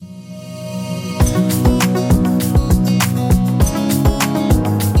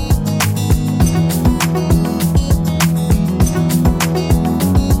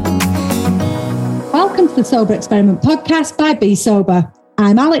the Sober Experiment podcast by Be Sober.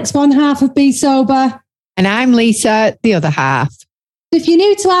 I'm Alex, one half of Be Sober. And I'm Lisa, the other half. If you're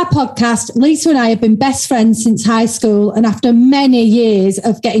new to our podcast, Lisa and I have been best friends since high school, and after many years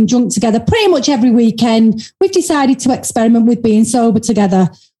of getting drunk together pretty much every weekend, we've decided to experiment with being sober together.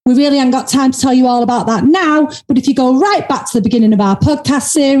 We really haven't got time to tell you all about that now, but if you go right back to the beginning of our podcast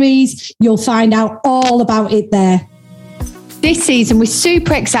series, you'll find out all about it there. This season, we're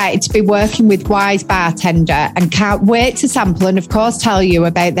super excited to be working with Wise Bartender and can't wait to sample and, of course, tell you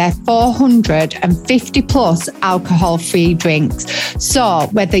about their 450 plus alcohol-free drinks. So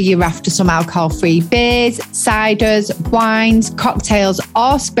whether you're after some alcohol-free beers, ciders, wines, cocktails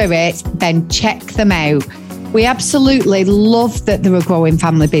or spirits, then check them out. We absolutely love that they're a growing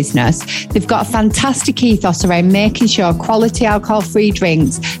family business. They've got a fantastic ethos around making sure quality alcohol-free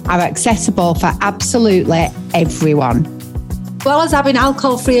drinks are accessible for absolutely everyone. As well as having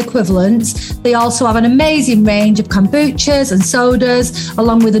alcohol-free equivalents, they also have an amazing range of kombuchas and sodas,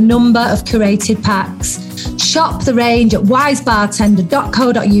 along with a number of curated packs. Shop the range at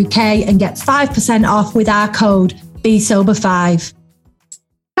wisebartender.co.uk and get 5% off with our code BeSober5.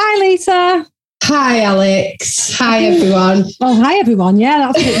 Hi, Lisa. Hi, Alex. Hi, everyone. Oh, hi, everyone. Yeah,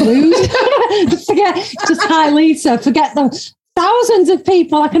 that's a bit rude. Forget, just hi, Lisa. Forget the thousands of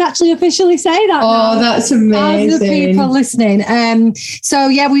people. I can actually officially say that. Oh, now. That's amazing. Thousands of people listening. So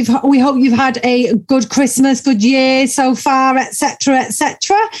yeah, we hope you've had a good Christmas, good year so far, etc.,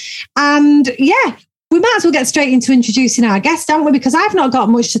 etc. And yeah, we might as well get straight into introducing our guest, don't we? Because I've not got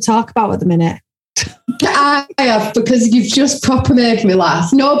much to talk about at the minute. I have, because you've just proper made me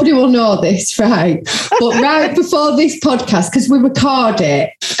laugh. Nobody will know this, right? But right before this podcast, because we record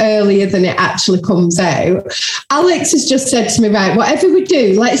it earlier than it actually comes out, Alex has just said to me, right, whatever we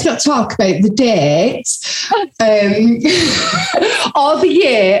do, let's not talk about the dates or the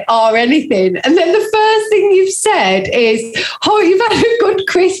year or anything. And then the first thing you've said is, oh, you've had a good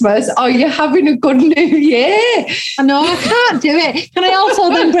Christmas or you're having a good New Year. I know, I can't do it. Can I also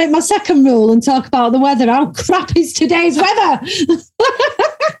then break my second rule and talk about the weather? How crap is today's weather?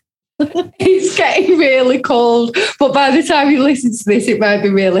 It's getting really cold, but by the time you listen to this, it might be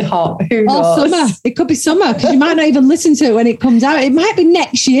really hot. Who knows? Or summer. It could be summer, because you might not even listen to it when it comes out. It might be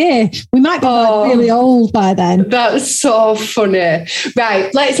next year. We might be really old by then. That's so funny.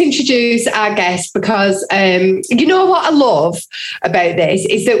 Right, let's introduce our guest, because you know what I love about this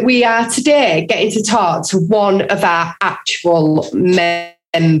is that we are today getting to talk to one of our actual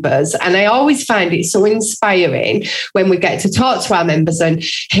members, and I always find it so inspiring when we get to talk to our members and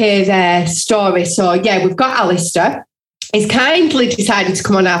hear their story. So yeah, we've got Alistair. He's kindly decided to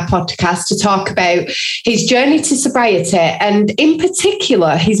come on our podcast to talk about his journey to sobriety, and in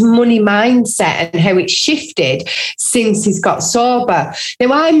particular his money mindset and how it's shifted since he's got sober.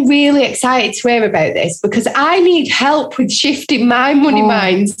 Now, I'm really excited to hear about this because I need help with shifting my money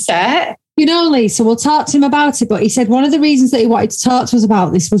mindset. You know, Lisa, we'll talk to him about it, but he said one of the reasons that he wanted to talk to us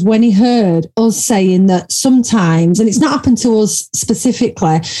about this was when he heard us saying that sometimes, and it's not happened to us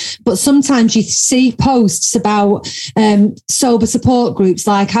specifically, but sometimes you see posts about sober support groups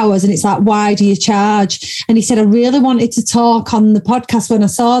like ours, and it's like, why do you charge? And he said, I really wanted to talk on the podcast when I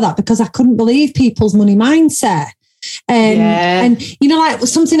saw that because I couldn't believe people's money mindset. And you know, like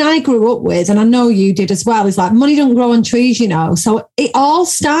something I grew up with, and I know you did as well, is like money don't grow on trees, you know. So it all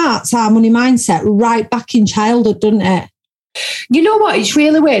starts, our money mindset, right back in childhood, doesn't it? You know what? It's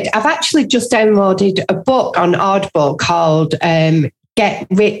really weird. I've actually just downloaded a book on Audible called Get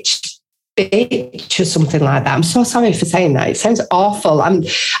Rich Bitch or something like that. I'm so sorry for saying that. It sounds awful. I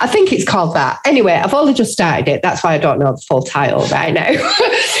think it's called that. Anyway, I've only just started it. That's why I don't know the full title right now.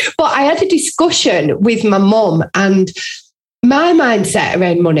 But I had a discussion with my mum, and my mindset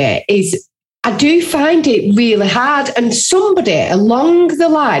around money is I do find it really hard. And somebody along the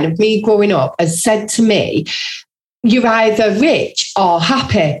line of me growing up has said to me, you're either rich or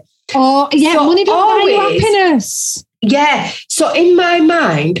happy. Oh, yeah, so money don't buy you happiness. Yeah. So in my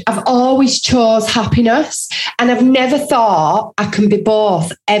mind, I've always chose happiness, and I've never thought I can be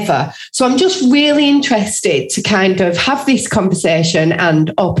both ever. So I'm just really interested to kind of have this conversation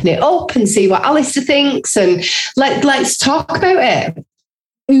and open it up and see what Alistair thinks, and let's talk about it.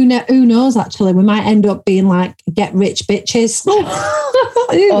 Who knows, actually, we might end up being like get rich bitches.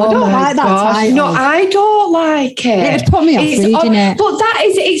 I don't like that title. No, I don't like it. It put me off reading it. But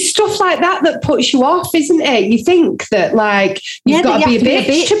it's stuff like that puts you off, isn't it? You think that like you've got to be a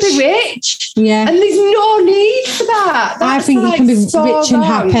bitch to be rich. Yeah. And there's no need for that. I think you can be rich and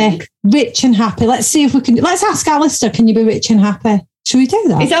happy. Rich and happy. Let's see if we can. Let's ask Alistair, can you be rich and happy? Should we do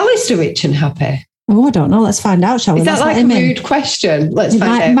that? Is Alistair rich and happy? Oh, I don't know. Let's find out, shall we? Is that like a rude question? Let's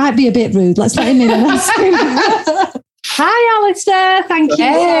find out. It might be a bit rude. Let's let him in and ask him. Hi, Alistair. Thank you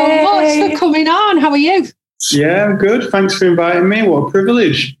so much for coming on. How are you? Yeah, I'm good. Thanks for inviting me. What a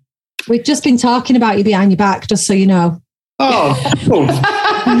privilege. We've just been talking about you behind your back, just so you know. Oh, cool.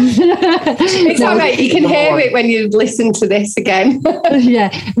 It's all right. You can hear it when you listen to this again.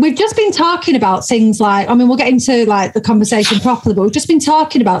 Yeah. We've just been talking about things like, I mean, we'll get into like the conversation properly, but we've just been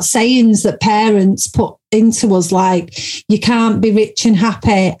talking about sayings that parents put into us, like you can't be rich and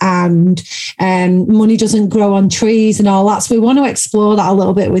happy, and money doesn't grow on trees and all that. So we want to explore that a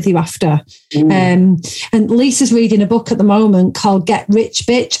little bit with you after. And Lisa's reading a book at the moment called Get Rich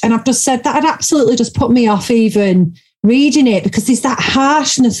Bitch. And I've just said that had absolutely just put me off even reading it, because there's that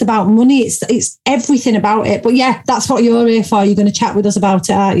harshness about money. It's everything about it. But yeah, that's what you're here for. You're going to chat with us about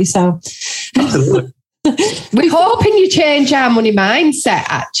it, aren't you? So Absolutely. We're hoping you change our money mindset,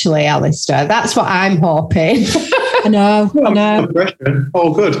 actually, Alistair. That's what I'm hoping. I know.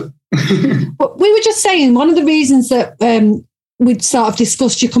 All good. But we were just saying, one of the reasons that we'd sort of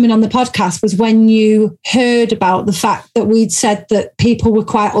discussed you coming on the podcast was when you heard about the fact that we'd said that people were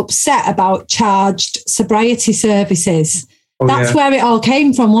quite upset about charged sobriety services. That's where it all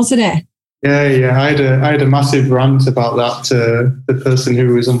came from, wasn't it? Yeah. I had a massive rant about that to the person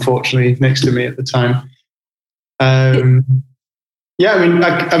who was unfortunately next to me at the time. Yeah, I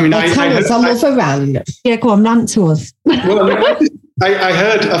love a rant. Yeah, go on, rant to us. Well, I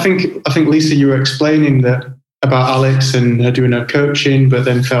heard. I think Lisa, you were explaining that about Alex and her doing her coaching, but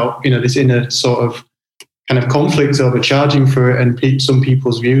then felt this inner sort of kind of conflict over charging for it and some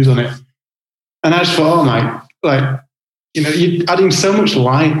people's views on it. And I just thought, oh my, you're adding so much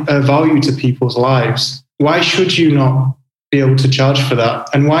value to people's lives. Why should you not be able to charge for that?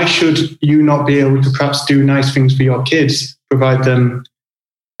 And why should you not be able to perhaps do nice things for your kids, provide them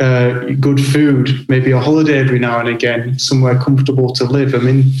good food, maybe a holiday every now and again, somewhere comfortable to live? I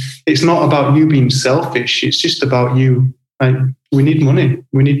mean, it's not about you being selfish. It's just about you. We need money.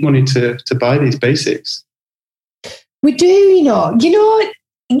 We need money to buy these basics. We do, yeah,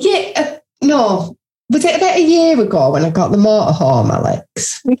 no. Was it about a year ago when I got the motorhome,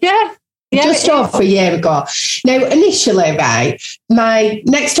 Alex? Yeah. Just over a year ago. Now, initially, right, my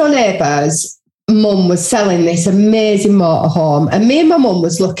next door neighbour's mum was selling this amazing motorhome, and me and my mum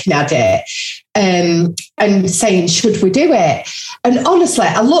was looking at it and saying, should we do it? And honestly,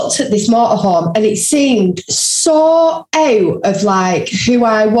 I looked at this motorhome and it seemed so out of like who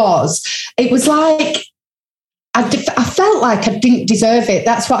I was. It was like, I felt like I didn't deserve it.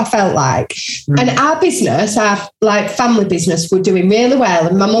 That's what I felt like. And our business, our like family business, were doing really well.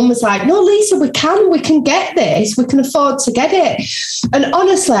 And my mum was like, no, Lisa, we can get this. We can afford to get it. And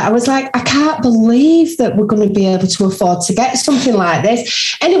honestly, I was like, I can't believe that we're going to be able to afford to get something like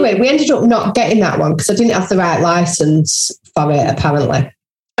this. Anyway, we ended up not getting that one because I didn't have the right license for it, apparently.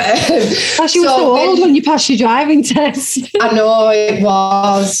 You were so old when you passed your driving test. I know, it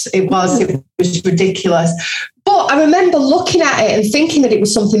was ridiculous. But I remember looking at it and thinking that it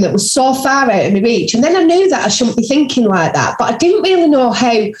was something that was so far out of my reach. And then I knew that I shouldn't be thinking like that, but I didn't really know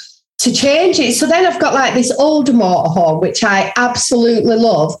how to change it. So then I've got like this older motorhome, which I absolutely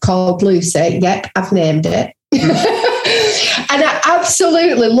love, called Lucy. Yep, I've named it. And I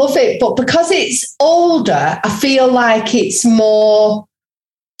absolutely love it. But because it's older, I feel like it's more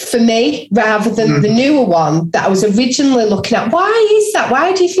for me rather than the newer one that I was originally looking at. Why is that?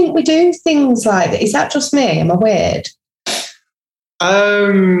 Why do you think we do things like that? Is that just me? Am I weird?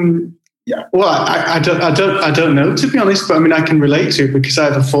 Yeah. Well, I don't know, to be honest. But I mean, I can relate to it because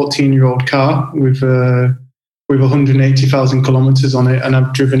I have a 14-year-old car with 180,000 kilometers on it, and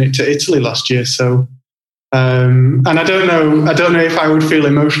I've driven it to Italy last year. So, and I don't know if I would feel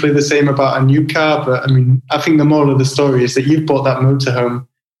emotionally the same about a new car. But I mean, I think the moral of the story is that you've bought that motorhome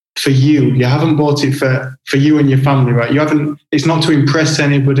for you. You haven't bought it for you and your family, right? It's not to impress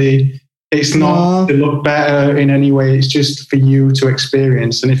anybody. It's not to look better in any way. It's just for you to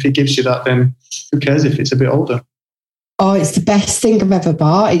experience. And if it gives you that, then who cares if it's a bit older? Oh, it's the best thing I've ever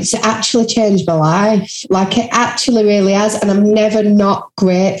bought. It's actually changed my life. Like, it actually really has. And I'm never not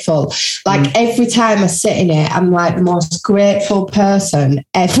grateful. Like, every time I sit in it, I'm like the most grateful person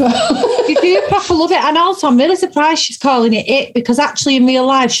ever. You do proper love it. And also, I'm really surprised she's calling it, because actually in real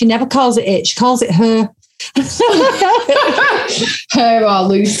life, she never calls it it. She calls it her. Her or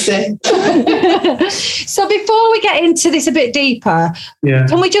Lucy. So before we get into this a bit deeper,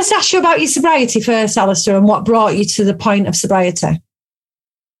 can we just ask you about your sobriety first, Alistair, and what brought you to the point of sobriety?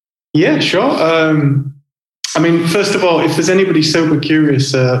 Yeah, sure. I mean, first of all, if there's anybody sober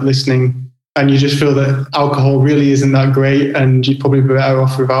curious listening and you just feel that alcohol really isn't that great and you'd probably be better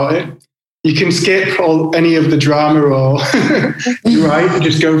off without it, You can skip any of the drama or right,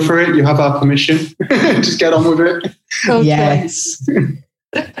 just go for it. You have our permission. Just get on with it. Okay. Yes.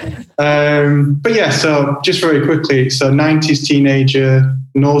 But yeah, so just very quickly, so 90s teenager,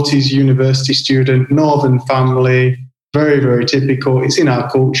 noughties university student, northern family, very, very typical. It's in our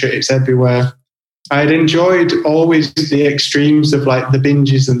culture, it's everywhere. I'd enjoyed always the extremes of like the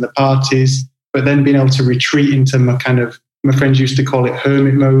binges and the parties, but then being able to retreat into my friends used to call it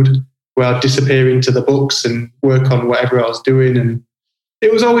hermit mode, where I'd disappear into the books and work on whatever I was doing. And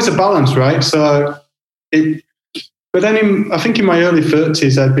it was always a balance, right? But then I think in my early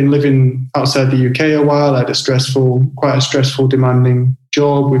 30s, I'd been living outside the UK a while. I had quite a stressful, demanding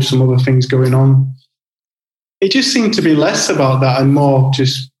job with some other things going on. It just seemed to be less about that and more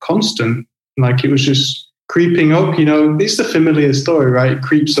just constant. Like it was just creeping up, it's the familiar story, right? It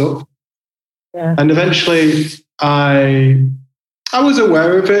creeps up. Yeah. And eventually I was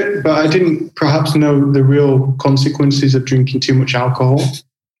aware of it, but I didn't perhaps know the real consequences of drinking too much alcohol.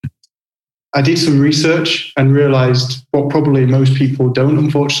 I did some research and realized what probably most people don't,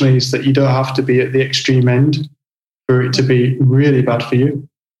 unfortunately, is that you don't have to be at the extreme end for it to be really bad for you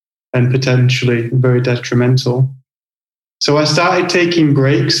and potentially very detrimental. So I started taking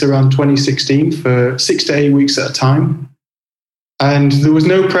breaks around 2016 for 6 to 8 weeks at a time. And there was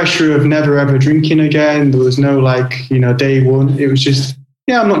no pressure of never ever drinking again. There was no day one. It was just,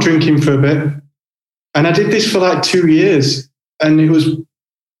 I'm not drinking for a bit. And I did this for like 2 years. And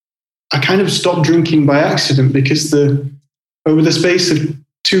I kind of stopped drinking by accident because over the space of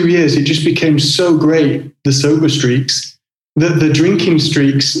 2 years, it just became so great, the sober streaks, that the drinking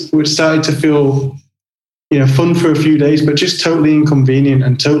streaks which started to feel, fun for a few days, but just totally inconvenient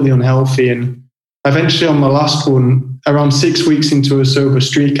and totally unhealthy. And eventually on my last one, around 6 weeks into a sober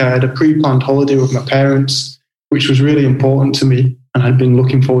streak, I had a pre-planned holiday with my parents, which was really important to me and I'd been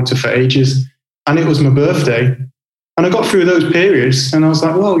looking forward to for ages. And it was my birthday. And I got through those periods and I was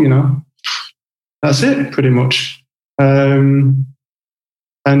like, well, that's it pretty much.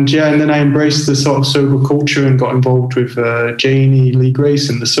 And then I embraced the sort of sober culture and got involved with Janie, Lee Grace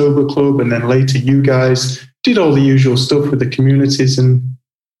and the Sober Club. And then later you guys did all the usual stuff with the communities and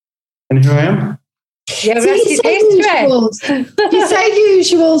here I am. Yeah, you say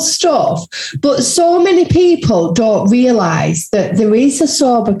usual stuff, but so many people don't realise that there is a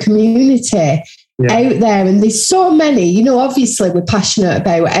sober community out there, and there's so many. Obviously we're passionate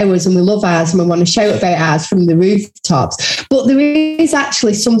about ours and we love ours and we want to shout about ours from the rooftops, but there is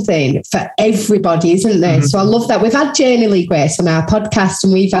actually something for everybody, isn't there? Mm-hmm. So I love that. We've had Janie Lee Grace on our podcast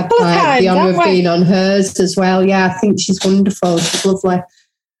and we've had the honour of being on hers as well. Yeah, I think she's wonderful. She's lovely.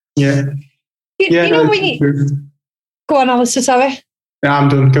 Yeah. When you go on, Alistair, sorry. Yeah, I'm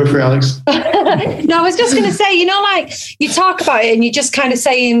done. Go for it, Alex. No, I was just going to say, you talk about it and you're just kind of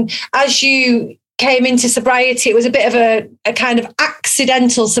saying as you came into sobriety, it was a bit of a kind of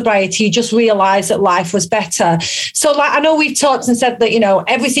accidental sobriety. You just realised that life was better. So I know we've talked and said that,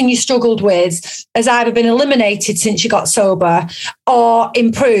 everything you struggled with has either been eliminated since you got sober or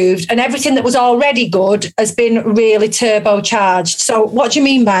improved, and everything that was already good has been really turbocharged. So what do you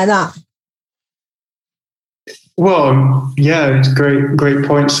mean by that? Well, it's a great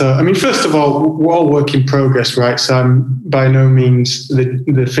point. So, first of all, we're all work in progress, right? So I'm by no means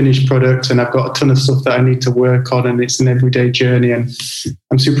the finished product, and I've got a ton of stuff that I need to work on, and it's an everyday journey, and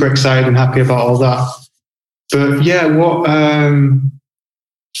I'm super excited and happy about all that. But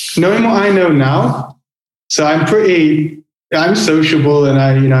knowing what I know now, so I'm sociable and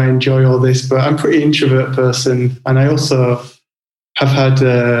I enjoy all this, but I'm a pretty introvert person, and I also have had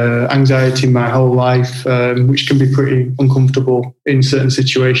anxiety my whole life, which can be pretty uncomfortable in certain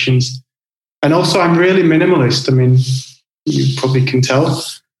situations. And also, I'm really minimalist. You probably can tell.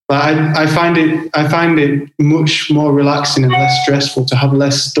 But I find it much more relaxing and less stressful to have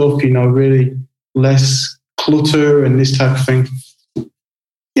less stuff. Really less clutter and this type of thing.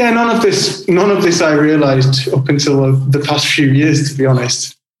 Yeah, none of this I realised up until the past few years, to be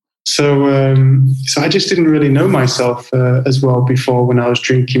honest. So I just didn't really know myself as well before when I was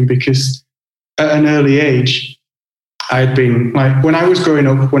drinking, because at an early age, I'd been like, when I was growing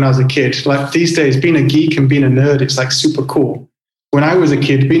up, when I was a kid, like these days, being a geek and being a nerd, it's like super cool. When I was a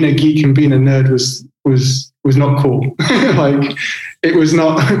kid, being a geek and being a nerd was not cool. Like it was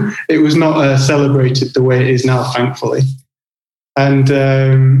not celebrated the way it is now, thankfully. And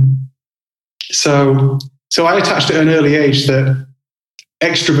so I attached at an early age that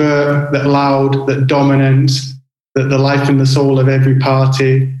extrovert, that loud, that dominant, that the life and the soul of every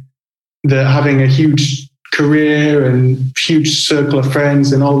party, that having a huge career and huge circle of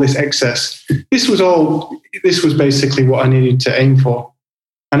friends and all this excess. This was basically what I needed to aim for.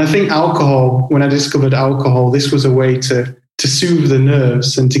 And I think alcohol, when I discovered alcohol, this was a way to soothe the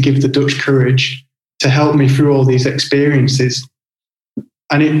nerves and to give the Dutch courage to help me through all these experiences.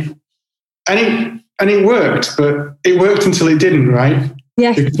 And it worked, but it worked until it didn't, right?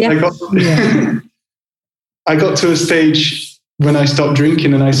 Yeah. I got to a stage when I stopped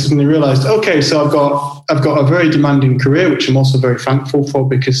drinking and I suddenly realized, okay, so I've got a very demanding career, which I'm also very thankful for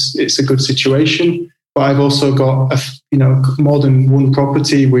because it's a good situation. But I've also got more than one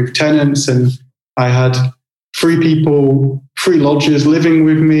property with tenants, and I had 3 lodgers living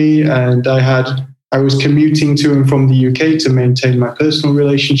with me, and I was commuting to and from the UK to maintain my personal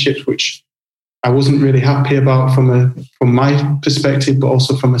relationships, which I wasn't really happy about from my perspective, but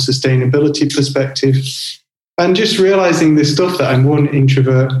also from a sustainability perspective. And just realizing this stuff that I'm one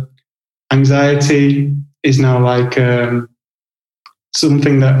introvert, anxiety is now like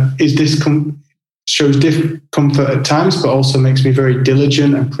something that shows discomfort at times, but also makes me very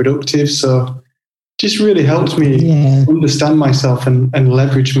diligent and productive. So just really helped me understand myself and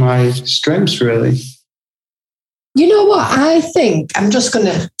leverage my strengths, really. You know what? I think I'm just going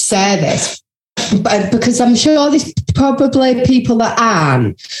to say this, because I'm sure there's probably people that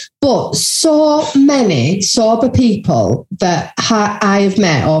aren't, but so many sober people that I have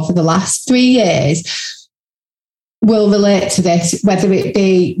met over the last 3 years will relate to this, whether it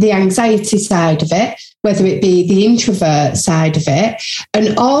be the anxiety side of it, whether it be the introvert side of it,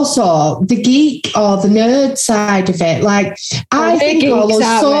 and also the geek or the nerd side of it. Like, I think all those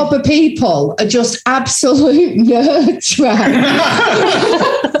sober people are just absolute nerds, right?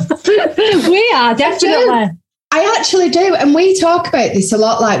 We are, definitely. I actually do. And we talk about this a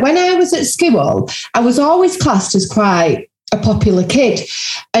lot. Like, when I was at school, I was always classed as quite a popular kid.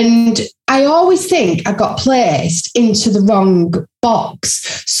 And I always think I got placed into the wrong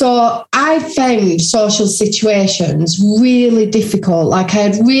box. So I found social situations really difficult. Like, I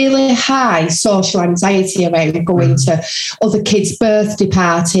had really high social anxiety around going to other kids' birthday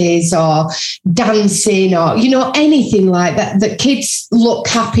parties or dancing or, anything like that kids look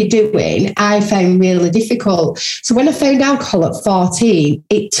happy doing, I found really difficult. So when I found alcohol at 14,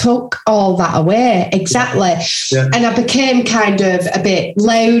 it took all that away. Exactly. Yeah. And I became kind of a bit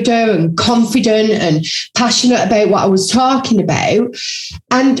louder and confident and passionate about what I was talking about.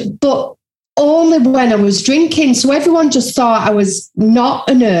 But only when I was drinking. So everyone just thought I was not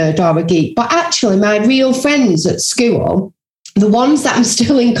a nerd or a geek. But actually, my real friends at school, the ones that I'm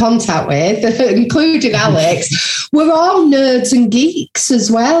still in contact with, including Alex, were all nerds and geeks as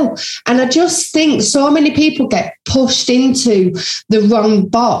well. And I just think so many people get pushed into the wrong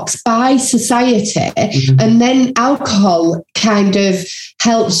box by society. Mm-hmm. And then alcohol kind of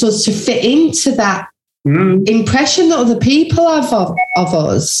helps us to fit into that impression that other people have of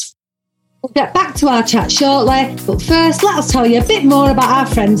us. We'll get back to our chat shortly, but first let us tell you a bit more about our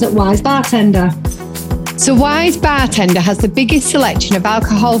friends at Wise Bartender. So Wise Bartender has the biggest selection of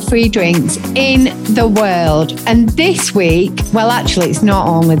alcohol-free drinks in the world. And this week, well, actually, it's not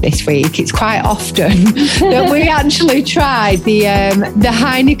only this week, it's quite often that we actually tried the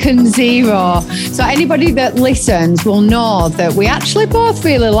Heineken Zero. So anybody that listens will know that we actually both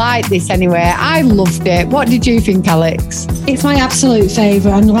really like this anyway. I loved it. What did you think, Alex? It's my absolute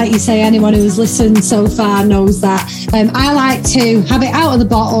favourite. And like you say, anyone who's listened so far knows that. I like to have it out of the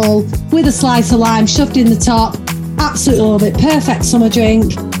bottle with a slice of lime shoved in the top. Absolutely love it. Perfect summer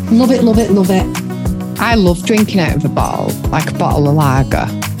drink. Love it, love it, love it. I love drinking out of a bottle, like a bottle of lager.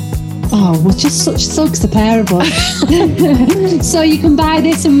 Oh, we're just such thugs, the pair of us. So you can buy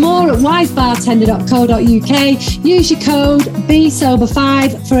this and more at wisebartender.co.uk. Use your code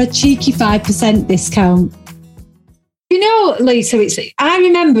BSOBER5 for a cheeky 5% discount. You know, Lisa, I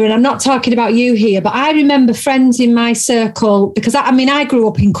remember, and I'm not talking about you here, but I remember friends in my circle, because I grew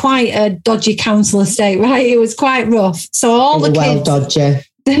up in quite a dodgy council estate, right? It was quite rough. So all the kids... Well, dodgy.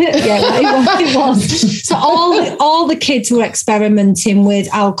 Yeah, it was. So all the kids were experimenting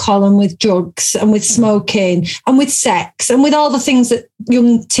with alcohol and with drugs and with smoking and with sex and with all the things that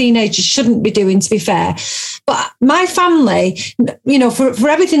young teenagers shouldn't be doing, to be fair. But my family, for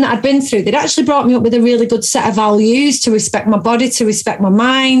everything that I'd been through, they'd actually brought me up with a really good set of values to respect my body, to respect my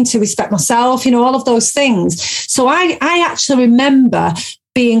mind, to respect myself, all of those things. So I actually remember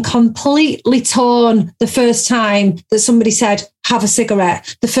being completely torn the first time that somebody said, have a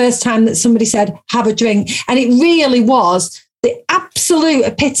cigarette, the first time that somebody said, have a drink. And it really was the absolute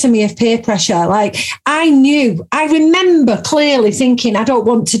epitome of peer pressure. Like, I remember clearly thinking, I don't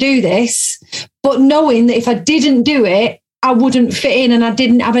want to do this, but knowing that if I didn't do it, I wouldn't fit in and I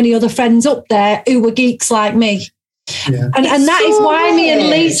didn't have any other friends up there who were geeks like me. Yeah. And that is so why me and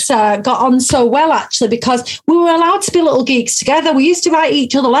weird. Lisa got on so well, actually, because we were allowed to be little geeks together. We used to write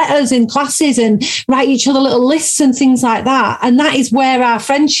each other letters in classes and write each other little lists and things like that. And that is where our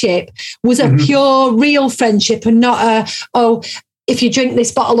friendship was a pure, real friendship, and not if you drink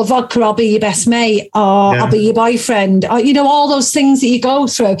this bottle of vodka, I'll be your best mate, or I'll be your boyfriend, or, all those things that you go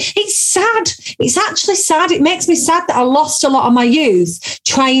through. It's sad. It's actually sad. It makes me sad that I lost a lot of my youth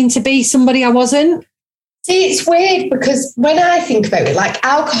trying to be somebody I wasn't. See, it's weird because when I think about it, like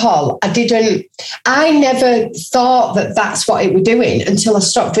alcohol, I never thought that that's what it was doing until I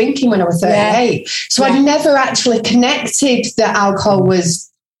stopped drinking when I was 38. Yeah. So I never actually connected that alcohol was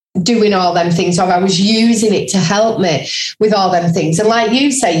doing all them things, or I was using it to help me with all them things. And like you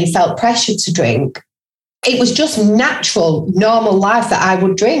say, you felt pressured to drink. It was just natural, normal life that I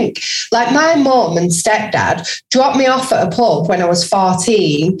would drink. Like my mum and stepdad dropped me off at a pub when I was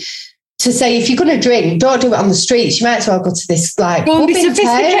 14 to say, if you're going to drink, don't do it on the streets. You might as well go to this like go and be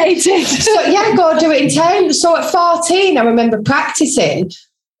sophisticated. So go do it in town. So at 14, I remember practicing,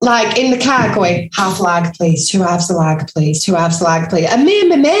 like in the car going, half a lager, please, 2 halves a lager, please, 2 halves a lager, please. And me and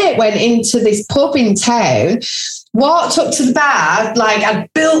my mate went into this pub in town, walked up to the bar, like I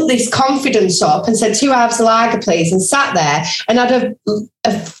built this confidence up and said, 2 halves a lager, please, and sat there and had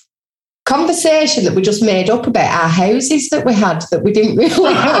a conversation that we just made up about our houses that we had that we didn't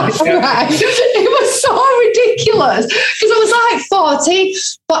really have. Right? It was so ridiculous because I was like 14,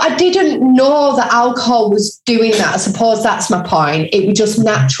 but I didn't know that alcohol was doing that. I suppose that's my point. It was just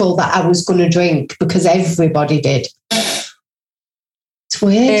natural that I was going to drink because everybody did. It's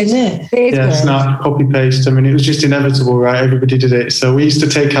weird, isn't it? It's not copy paste. I mean, it was just inevitable, right? Everybody did it. So we used to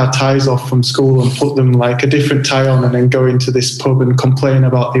take our ties off from school and put them like a different tie on, and then go into this pub and complain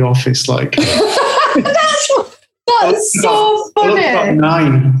about the office. Like that's so funny. About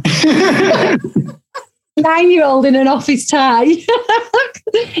 9. 9-year-old in an office tie.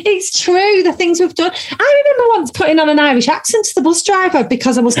 It's true, the things we've done. I remember once putting on an Irish accent to the bus driver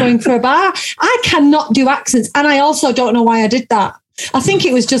because I was going for a bar. I cannot do accents, and I also don't know why I did that. I think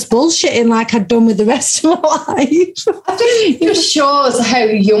it was just bullshitting like I'd done with the rest of my life. I think it just shows how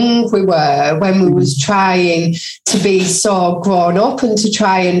young we were when we was trying to be so grown up and to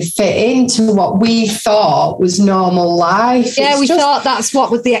try and fit into what we thought was normal life. Yeah, we thought that's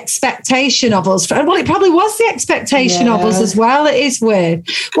what was the expectation of us. Well, it probably was the expectation of us as well. It is weird.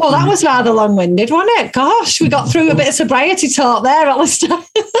 Well, that was rather long-winded, wasn't it? Gosh, we got through a bit of sobriety talk there, Alistair.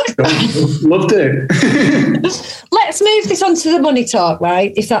 Loved it. Let's move this on to the money talk,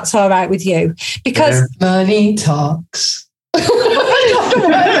 right? If that's all right with you. Because money talks. I don't know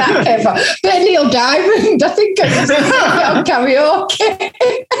where that came from. But Neil Diamond, I think I used to sing it on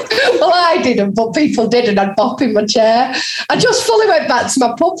karaoke. Well, I didn't, but people did, and I'd bop in my chair. I just fully went back to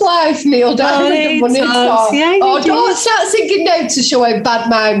my pub life, Neil Diamond and money talk. Yeah, don't start singing now to show how bad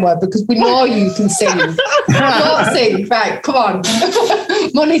mine were, because we know you can sing. Don't sing. Right, come on.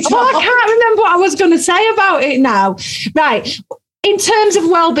 Money talk. Oh, I can't remember what I was going to say about it now. Right. In terms of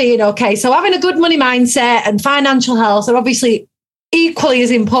well-being, okay, so having a good money mindset and financial health are obviously equally as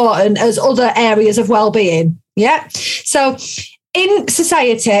important as other areas of well-being, yeah? So in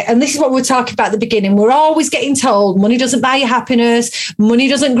society, and this is what we were talking about at the beginning, we're always getting told money doesn't buy you happiness, money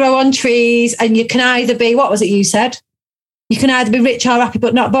doesn't grow on trees, and you can either be, what was it you said? You can either be rich or happy,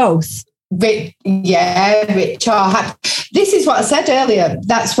 but not both. Rich or happy. This is what I said earlier.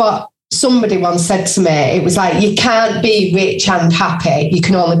 That's what somebody once said to me. It was like, you can't be rich and happy. You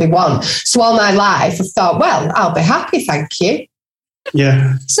can only be one. So all my life, I thought, well, I'll be happy, thank you.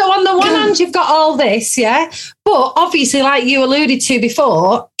 Yeah. So on the one hand, you've got all this, yeah? But obviously, like you alluded to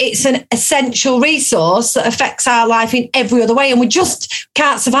before, it's an essential resource that affects our life in every other way. And we just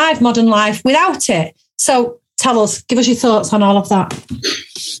can't survive modern life without it. So tell us, give us your thoughts on all of that.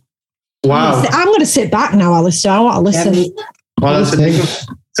 Wow. I'm going to sit back now, Alistair. I want to listen. Yeah. Well, that's a big one.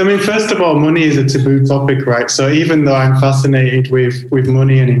 So, I mean, first of all, money is a taboo topic, right? So even though I'm fascinated with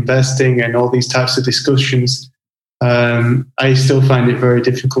money and investing and all these types of discussions, I still find it very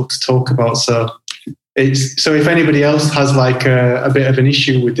difficult to talk about. So if anybody else has like a bit of an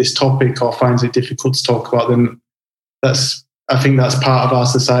issue with this topic or finds it difficult to talk about, then I think that's part of our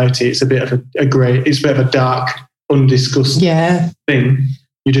society. It's a bit of it's a bit of a dark, undiscussed thing.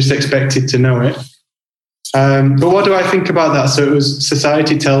 You're just expected to know it. But what do I think about that? So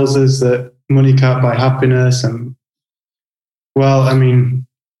society tells us that money can't buy happiness, and well, I mean,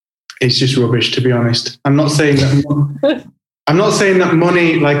 it's just rubbish, to be honest. I'm not saying that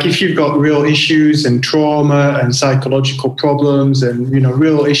money, like if you've got real issues and trauma and psychological problems and, you know,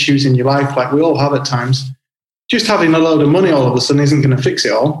 real issues in your life, like we all have at times, just having a load of money all of a sudden isn't going to fix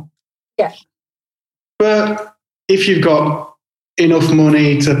it all. Yeah. But if you've got enough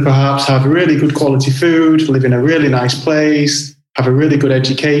money to perhaps have really good quality food, live in a really nice place, have a really good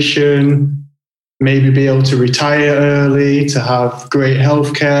education, maybe be able to retire early, to have great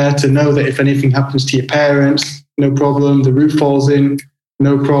healthcare, to know that if anything happens to your parents, no problem, the roof falls in,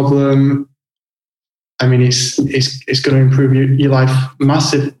 no problem. I mean, it's going to improve your life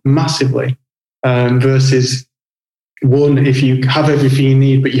massively. Versus one, if you have everything you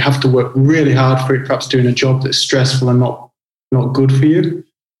need, but you have to work really hard for it, perhaps doing a job that's stressful and not good for you,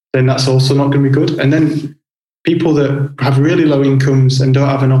 then that's also not going to be good. And then people that have really low incomes and don't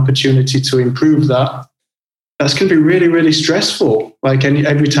have an opportunity to improve that, that's going to be really, really stressful. Like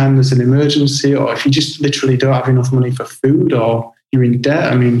every time there's an emergency, or if you just literally don't have enough money for food, or you're in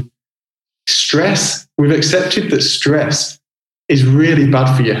debt. I mean, stress, we've accepted that stress is really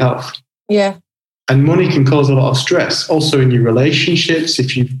bad for your health. Yeah. And money can cause a lot of stress. Also in your relationships,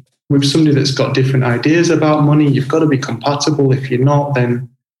 if you're with somebody that's got different ideas about money, you've got to be compatible. If you're not, then...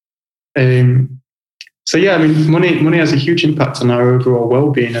 So yeah, I mean, money has a huge impact on our overall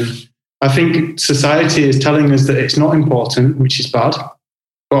well-being. And I think society is telling us that it's not important, which is bad.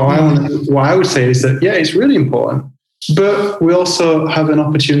 But what I would say is that, yeah, it's really important. But we also have an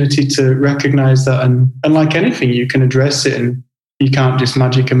opportunity to recognize that. And like anything, you can address it, and you can't just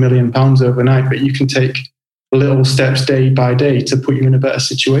magic £1 million overnight, but you can take little steps day by day to put you in a better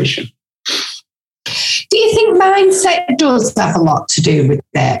situation. Do you think mindset does have a lot to do with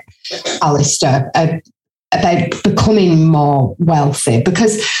it, Alistair, about becoming more wealthy?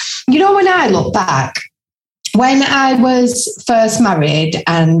 Because, you know, when I look back, when I was first married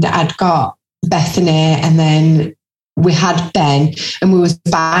and I'd got Bethany, and then we had Ben, and we was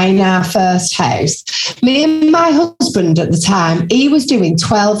buying our first house, me and my husband at the time, he was doing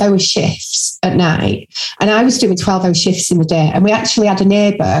 12-hour shifts at night, and I was doing 12-hour shifts in the day. And we actually had a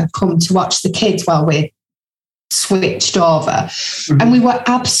neighbour come to watch the kids while we switched over. Mm-hmm. And we were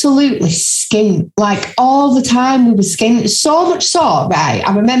absolutely skint, like all the time we were skint. So much so, right,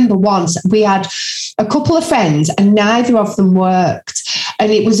 I remember once we had a couple of friends and neither of them worked,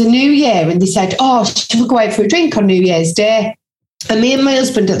 and it was a New Year, and they said, oh, should we go out for a drink on New Year's Day? And me and my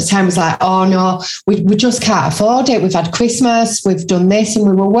husband at the time was like, oh no, we just can't afford it. We've had Christmas, we've done this, and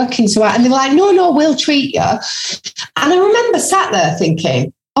we were working so hard. And they were like, no, we'll treat you. And I remember sat there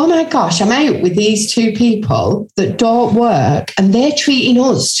thinking, oh my gosh, I'm out with these two people that don't work, and they're treating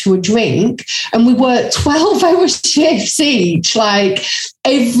us to a drink, and we work 12-hour shifts each, like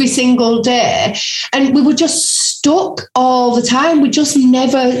every single day. And we were just stuck all the time. We just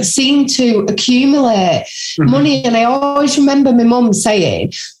never seemed to accumulate money. And I always remember my mum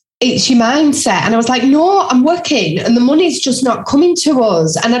saying, it's your mindset. And I was like, no, I'm working and the money's just not coming to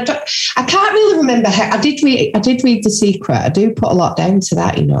us. And I can't really remember how. I did read The Secret. I do put a lot down to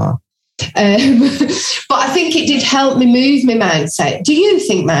that, you know. But I think it did help me move my mindset. Do you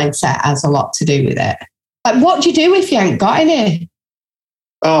think mindset has a lot to do with it? Like, what do you do if you ain't got any?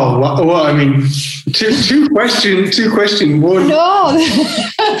 Oh, well, I mean, two questions. One. No.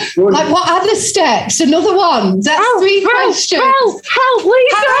 Like, what are the steps? Another one. That's three questions. Help,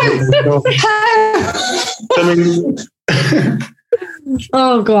 Lisa. I mean,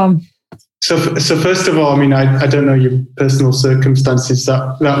 oh, go on. So first of all, I mean, I don't know your personal circumstances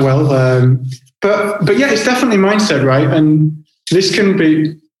that well, but yeah, it's definitely mindset, right? And this can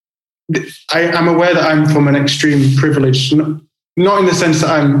be. I'm aware that I'm from an extreme privilege. Not in the sense that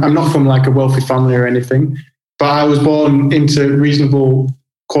I'm not from like a wealthy family or anything, but I was born into reasonable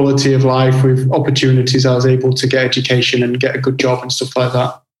quality of life with opportunities. I was able to get education and get a good job and stuff like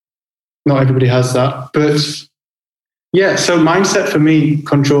that. Not everybody has that, but yeah. So mindset for me,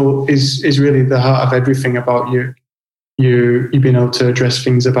 control is really the heart of everything about you being able to address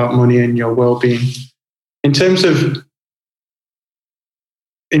things about money and your well-being. In terms of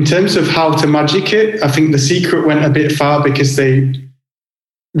how to magic it, I think The Secret went a bit far because they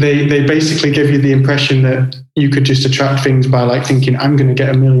basically give you the impression that you could just attract things by like thinking, I'm going to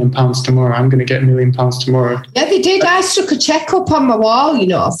get £1 million tomorrow. I'm going to get £1 million tomorrow. Yeah, they did. I stuck a cheque up on my wall, you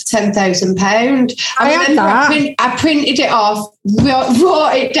know, for £10,000. I printed it off,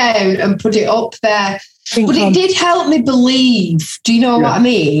 wrote it down and put it up there. But it did help me believe. Do you know what I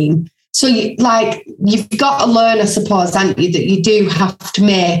mean? So, you've got to learn, I suppose, haven't you, that you do have to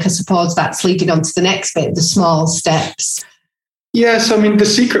make, I suppose that's leading on to the next bit, the small steps. Yes, I mean, The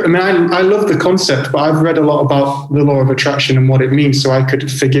Secret, I mean, I love the concept, but I've read a lot about the law of attraction and what it means, so I could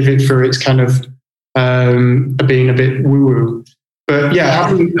forgive it for its kind of being a bit woo-woo. But yeah,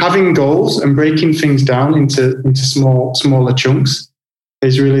 having goals and breaking things down into smaller chunks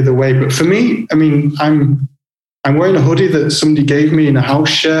is really the way. But for me, I mean, I'm I'm wearing a hoodie that somebody gave me in a house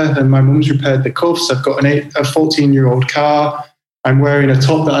share, and my mum's repaired the cuffs. I've got a 14-year-old car. I'm wearing a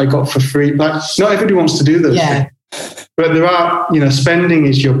top that I got for free. Like, not everybody wants to do those things. But there are, spending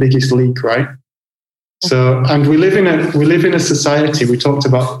is your biggest leak, right? So, and we live in a society. We talked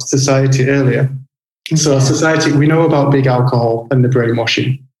about society earlier. So society, we know about big alcohol and the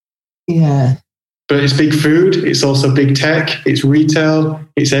brainwashing. Yeah. But it's big food. It's also big tech. It's retail.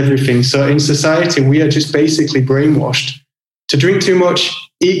 It's everything. So in society, we are just basically brainwashed to drink too much,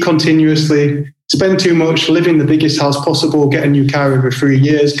 eat continuously, spend too much, live in the biggest house possible, get a new car every 3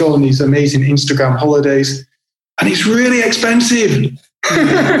 years, go on these amazing Instagram holidays. And it's really expensive.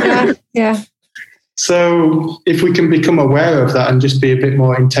 Yeah. So if we can become aware of that and just be a bit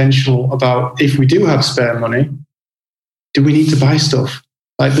more intentional about, if we do have spare money, do we need to buy stuff?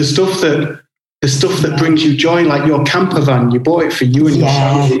 Like the stuff that brings you joy, like your camper van, you bought it for you and your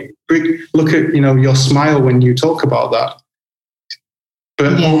family. Look at, your smile when you talk about that.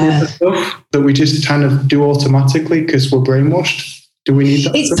 But all the other stuff that we just kind of do automatically because we're brainwashed, do we need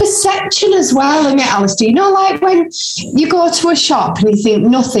that? It's perception as well, isn't it, Alistair? Like when you go to a shop and you think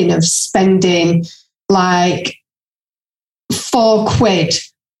nothing of spending like £4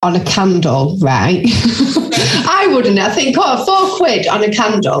 on a candle, right? I wouldn't. I think, £4 on a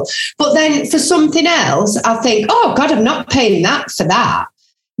candle. But then for something else, I think, oh God, I'm not paying that for that.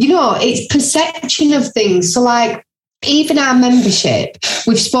 It's perception of things. So like, even our membership,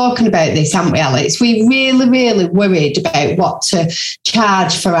 we've spoken about this, haven't we, Alex? We really, really worried about what to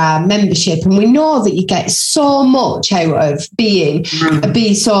charge for our membership. And we know that you get so much out of being a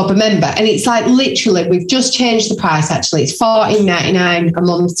Be Sober member. And it's like literally, we've just changed the price, actually. It's $14.99 a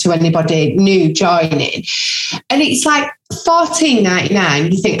month to anybody new joining. And it's like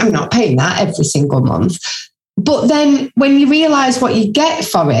 $14.99. You think, I'm not paying that every single month. But then when you realise what you get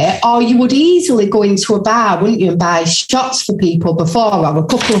for it, or you would easily go into a bar, wouldn't you, and buy shots for people before, or a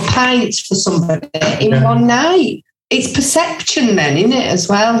couple of pints for somebody in one night. It's perception then, isn't it, as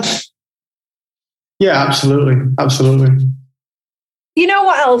well? Yeah, absolutely. Absolutely. You know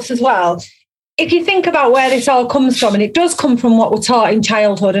what else as well? If you think about where this all comes from, and it does come from what we're taught in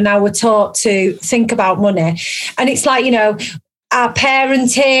childhood and how we're taught to think about money. And it's like, our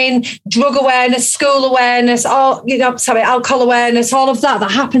parenting, drug awareness, school awareness, alcohol awareness, all of that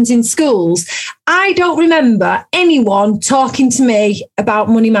happens in schools. I don't remember anyone talking to me about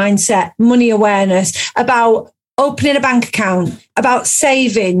money mindset, money awareness, about opening a bank account, about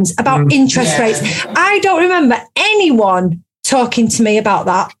savings, about interest rates. I don't remember anyone talking to me about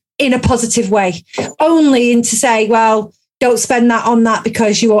that in a positive way, only in to say, well, don't spend that on that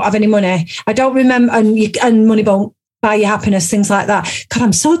because you won't have any money. I don't remember, and money won't buy your happiness, things like that. God,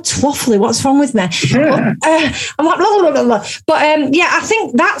 I'm so twaffly. What's wrong with me? But, I'm like, blah, blah, blah, blah. But I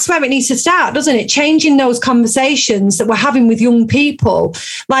think that's where it needs to start, doesn't it? Changing those conversations that we're having with young people.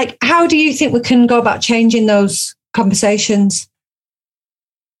 Like, how do you think we can go about changing those conversations?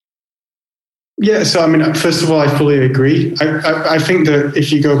 Yeah, so I mean, first of all, I fully agree. I think that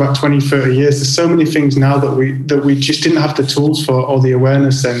if you go back 20, 30 years, there's so many things now that we just didn't have the tools for or the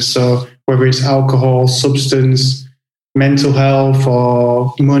awareness then. So whether it's alcohol, substance, mental health,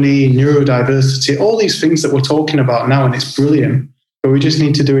 or money, neurodiversity, all these things that we're talking about now, and it's brilliant, but we just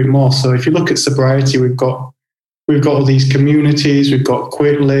need to do it more. So if you look at sobriety, we've got all these communities, we've got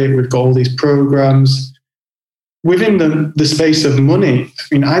Quit Lit, we've got all these programs. Within the space of money,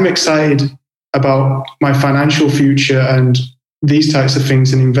 I mean, I'm excited about my financial future and these types of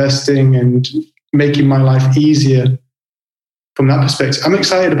things and investing and making my life easier. From that perspective, I'm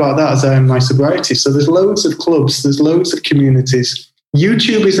excited about that as I am my sobriety. So there's loads of clubs, there's loads of communities.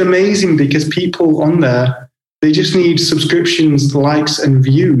 YouTube is amazing because people on there, they just need subscriptions, likes, and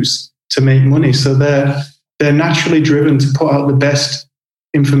views to make money. So they're naturally driven to put out the best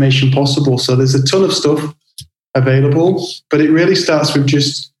information possible. So there's a ton of stuff available, but it really starts with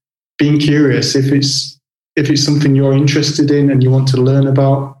just being curious. If it's something you're interested in and you want to learn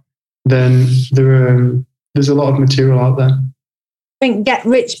about, then there's a lot of material out there. I think Get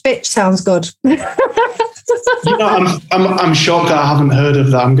Rich Bitch sounds good. I'm shocked that I haven't heard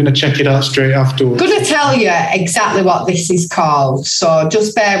of that. I'm going to check it out straight afterwards. I'm going to tell you exactly what this is called, so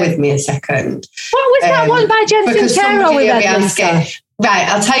just bear with me a second. What was that one by Jensen Carroll with Alistair? Right,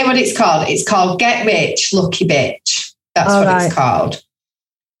 I'll tell you what it's called. It's called Get Rich, Lucky Bitch. That's what it's called.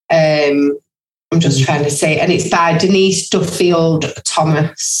 I'm just trying to say, and it's by Denise Duffield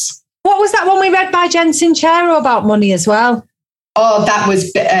Thomas. What was that one we read by Jensen Carroll about money as well? Oh, that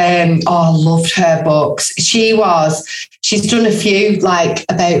was, I loved her books. She's done a few like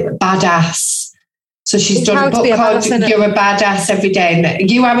about badass. So she's done a book called You're a Badass Every Day.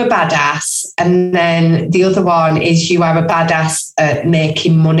 You Are a Badass. books. And then the other one is You Are a Badass at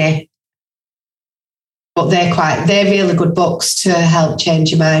Making Money. But they're really good books to help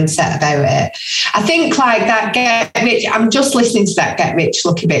change your mindset about it. I think like that Get Rich, I'm just listening to that Get Rich,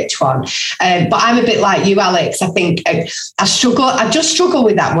 Lucky Bitch one. But I'm a bit like you, Alex. I think I just struggle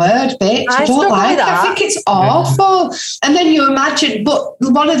with that word, bitch. I don't like it. I think it's awful. And then you imagine, but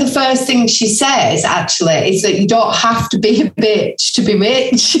one of the first things she says actually is that you don't have to be a bitch to be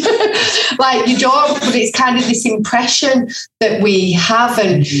rich. Like you don't, but it's kind of this impression that we have,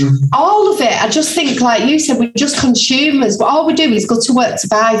 and all of it, I just think like you said, we're just consumers. But all we do is go to work to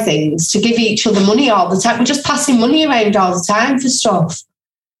buy things, to give each other money all the time. We're just passing money around all the time for stuff.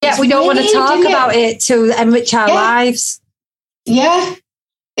 Yeah, we don't want to talk about it to enrich our lives. Yeah.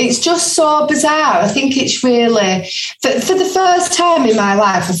 It's just so bizarre. I think it's really, for the first time in my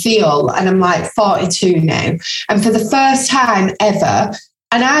life, I feel, and I'm like 42 now, and for the first time ever,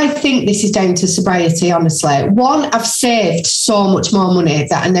 and I think this is down to sobriety, honestly. One, I've saved so much more money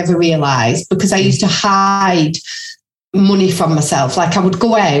that I never realised, because I used to hide money from myself. Like I would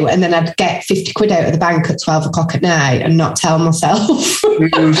go out and then I'd get 50 quid out of the bank at 12 o'clock at night and not tell myself.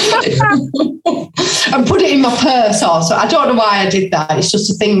 And put it in my purse also. I don't know why I did that. It's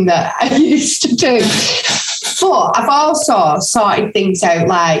just a thing that I used to do. But I've also sorted things out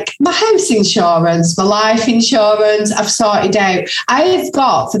like my house insurance, my life insurance. I've sorted out. I have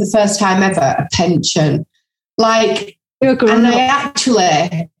got, for the first time ever, a pension. Like, and I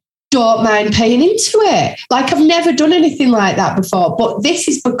actually don't mind paying into it. Like I've never done anything like that before. But this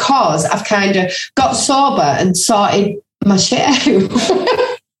is because I've kind of got sober and sorted my shit out.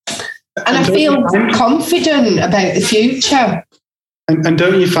 And I feel confident about the future. And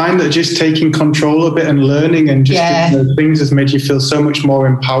don't you find that just taking control a bit and learning and just doing those things has made you feel so much more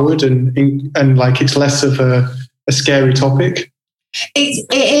empowered and like it's less of a scary topic?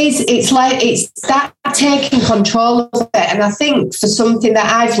 It's like it's that taking control of it. And I think for something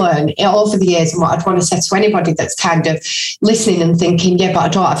that I've learned over the years, and what I'd want to say to anybody that's kind of listening and thinking, yeah, but I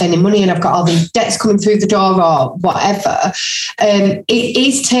don't have any money and I've got all these debts coming through the door or whatever, it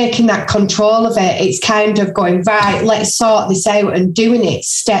is taking that control of it. It's kind of going, right, let's sort this out, and doing it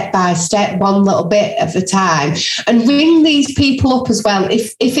step by step, one little bit at a time, and ring these people up as well.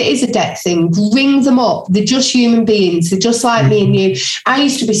 If it is a debt thing, ring them up. They're just human beings. They're just like me and you. I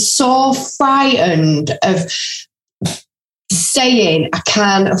used to be so frightened of saying I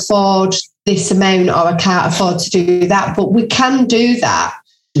can't afford this amount or I can't afford to do that, but we can do that.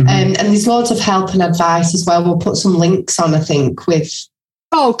 And there's loads of help and advice as well. We'll put some links on, I think, with...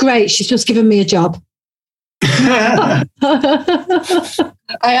 Oh, great. She's just given me a job. I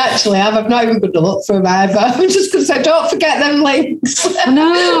actually have. I'm not even going to look for them either. I'm just going to say, don't forget them links.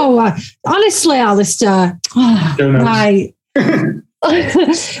 No, honestly, Alistair. Right.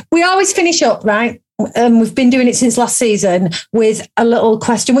 We always finish up, right? We've been doing it since last season with a little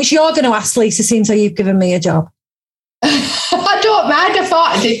question, which you're going to ask Lisa, seems like you've given me a job. I don't mind. I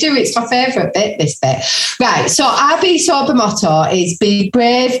thought I did do it. It's my favourite bit, this bit. Right. So our Be Sober motto is be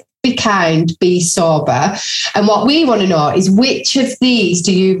brave, be kind, be sober. And what we want to know is, which of these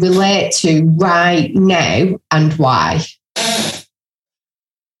do you relate to right now and why?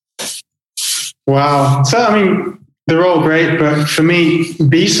 Wow. So, I mean, they're all great, but for me,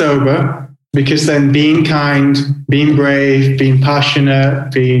 be sober, because then being kind, being brave, being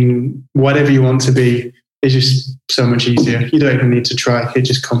passionate, being whatever you want to be is just so much easier. You don't even need to try. It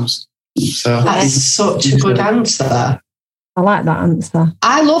just comes. So that's such a good answer. I like that answer.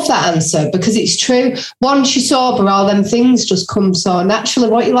 I love that answer because it's true. Once you're sober, all them things just come so naturally.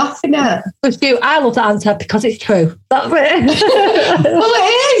 What are you laughing at? It's true. I love that answer because it's true. That's it. Well,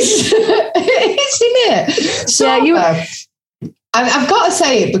 it is. It is, isn't it? So I've got to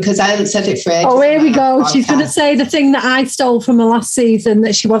say it because I haven't said it for ages. Oh, here we go. She's going to say the thing that I stole from her last season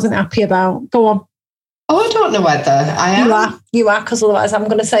that she wasn't happy about. Go on. Oh, I don't know whether I am. You are, because otherwise I'm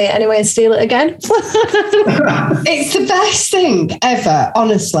going to say it anyway and steal it again. It's the best thing ever,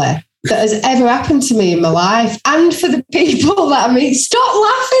 honestly, that has ever happened to me in my life, and for the people that I meet. Stop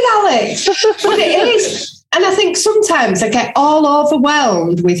laughing, Alex. But it is. And I think sometimes I get all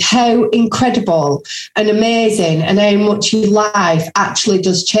overwhelmed with how incredible and amazing and how much your life actually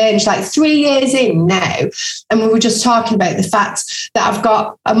does change. Like 3 years in now, and we were just talking about the fact that I've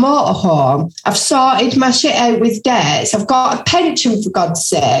got a motorhome, I've sorted my shit out with debts, I've got a pension, for God's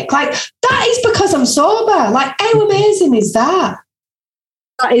sake. Like, that is because I'm sober. Like, how amazing is that?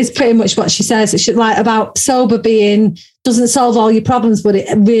 That is pretty much what she says. It's like about sober being doesn't solve all your problems, but it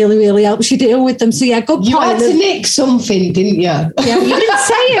really, really helps you deal with them. So yeah, good point. You had to nick something, didn't you? Yeah, you didn't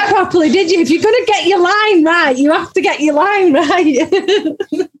say it properly, did you? If you're going to get your line right, you have to get your line right.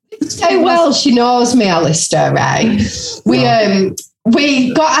 How well she knows me, Alistair, right?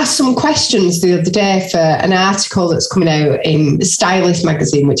 We got asked some questions the other day for an article that's coming out in Stylist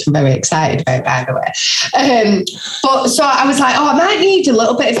magazine, which I'm very excited about, by the way. But so I was like, I might need a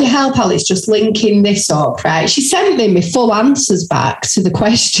little bit of your help, Alice, just linking this up, right? She sent me my full answers back to the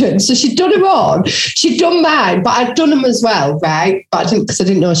questions. So she'd done her own, she'd done mine, but I'd done them as well, right? But because I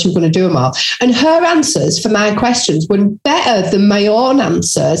didn't know she was going to do them all. And her answers for my questions were better than my own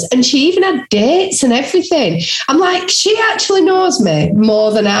answers. And she even had dates and everything. I'm like, she actually knows me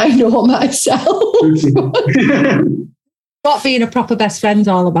more than I know myself. What being a proper best friend's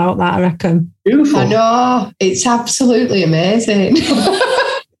all about, that, I reckon. Beautiful. I know, it's absolutely amazing.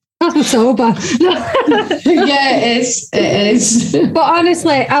 I'm sober. Yeah, it is. But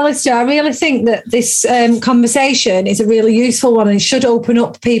honestly, Alistair, I really think that this conversation is a really useful one and should open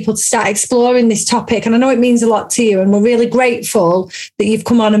up people to start exploring this topic. And I know it means a lot to you, and we're really grateful that you've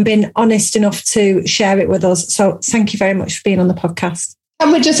come on and been honest enough to share it with us. So thank you very much for being on the podcast.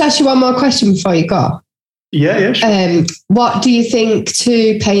 Can we just ask you one more question before you go? Yeah, sure. What do you think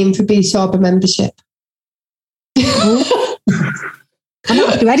to paying for Be Sober membership? I might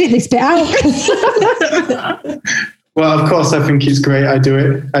have to edit this bit out. Well, of course, I think it's great. I do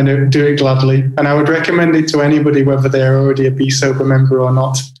it. I do it gladly. And I would recommend it to anybody, whether they're already a Be Sober member or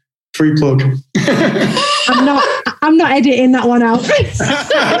not. Free plug. I'm not editing that one out.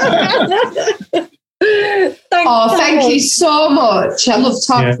 Thank you so much. I love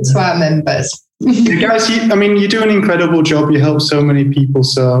talking to our members. You guys, you do an incredible job. You help so many people.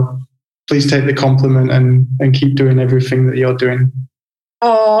 So please take the compliment and keep doing everything that you're doing.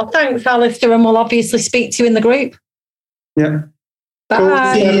 Oh, thanks, Alistair. And we'll obviously speak to you in the group. Yeah. Bye.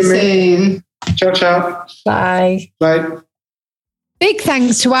 Cool. See you soon. Ciao, ciao. Bye. Bye. Big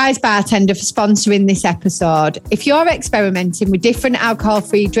thanks to Wise Bartender for sponsoring this episode. If you're experimenting with different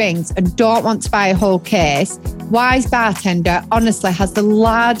alcohol-free drinks and don't want to buy a whole case, Wise Bartender honestly has the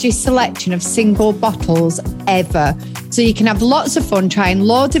largest selection of single bottles ever. So you can have lots of fun trying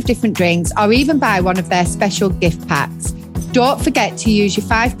loads of different drinks or even buy one of their special gift packs. Don't forget to use your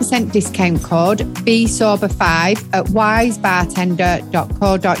 5% discount code BSOBER5 at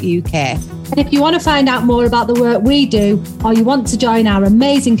wisebartender.co.uk. And if you want to find out more about the work we do, or you want to join our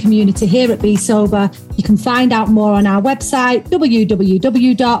amazing community here at Be Sober, you can find out more on our website,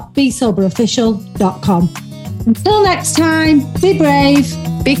 www.besoberofficial.com. Until next time, be brave,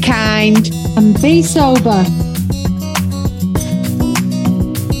 Be kind, and be sober.